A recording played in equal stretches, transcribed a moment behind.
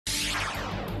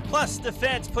Plus, the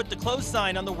feds put the close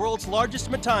sign on the world's largest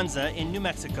matanza in New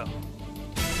Mexico.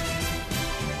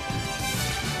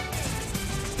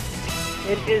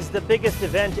 It is the biggest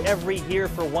event every year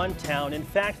for one town. In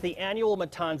fact, the annual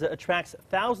matanza attracts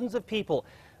thousands of people.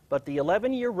 But the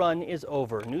 11-year run is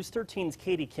over. News 13's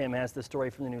Katie Kim has the story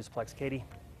from the Newsplex. Katie.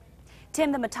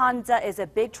 Tim, the matanza is a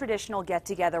big traditional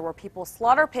get-together where people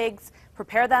slaughter pigs,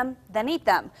 prepare them, then eat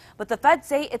them. But the feds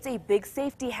say it's a big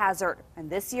safety hazard, and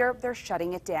this year they're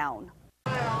shutting it down.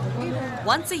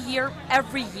 Once a year,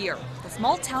 every year, the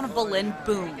small town of Belen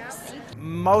booms.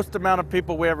 Most amount of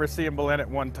people we ever see in Belen at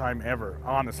one time ever,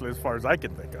 honestly, as far as I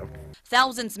can think of.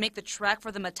 Thousands make the trek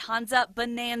for the matanza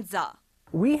bonanza.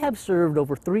 We have served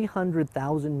over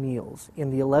 300,000 meals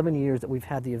in the 11 years that we've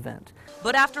had the event.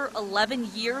 But after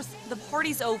 11 years, the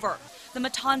party's over. The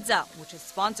matanza, which is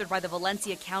sponsored by the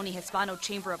Valencia County Hispano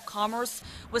Chamber of Commerce,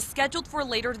 was scheduled for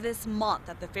later this month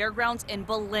at the fairgrounds in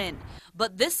Belen.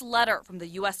 But this letter from the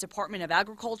U.S. Department of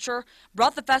Agriculture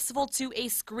brought the festival to a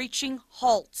screeching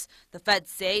halt. The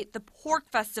feds say the pork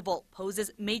festival poses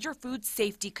major food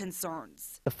safety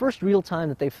concerns. The first real time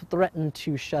that they've threatened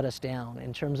to shut us down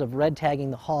in terms of red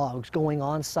tagging the hogs, going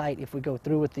on site if we go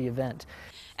through with the event.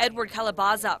 Edward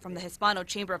Calabaza from the Hispano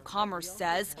Chamber of Commerce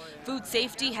says food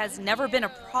safety has never been a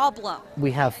problem.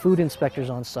 We have food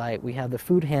inspectors on site, we have the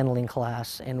food handling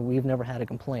class, and we've never had a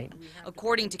complaint.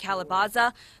 According to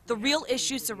Calabaza, the real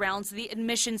issue surrounds the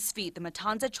admissions fee the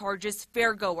matanza charges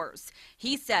fairgoers.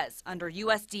 He says under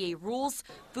USDA rules,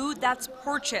 food that's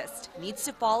purchased needs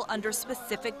to fall under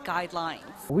specific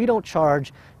guidelines. We don't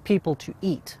charge people to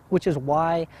eat, which is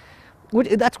why,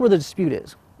 that's where the dispute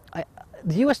is.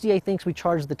 The USDA thinks we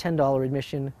charge the $10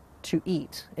 admission to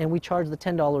eat, and we charge the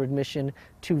 $10 admission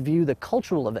to view the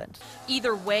cultural event.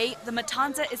 Either way, the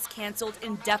matanza is canceled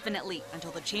indefinitely until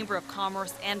the Chamber of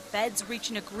Commerce and feds reach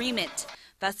an agreement.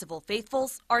 Festival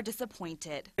faithfuls are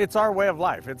disappointed. It's our way of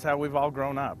life. It's how we've all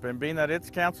grown up. And being that it's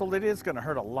canceled, it is going to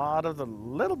hurt a lot of the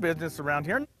little business around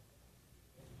here.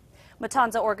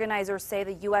 Matanza organizers say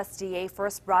the USDA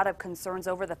first brought up concerns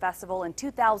over the festival in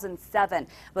 2007,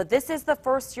 but this is the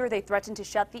first year they threatened to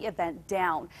shut the event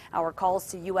down. Our calls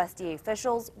to USDA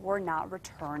officials were not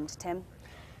returned. Tim?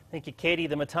 Thank you, Katie.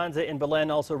 The matanza in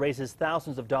Belen also raises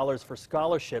thousands of dollars for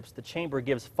scholarships. The chamber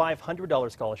gives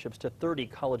 $500 scholarships to 30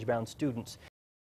 college-bound students.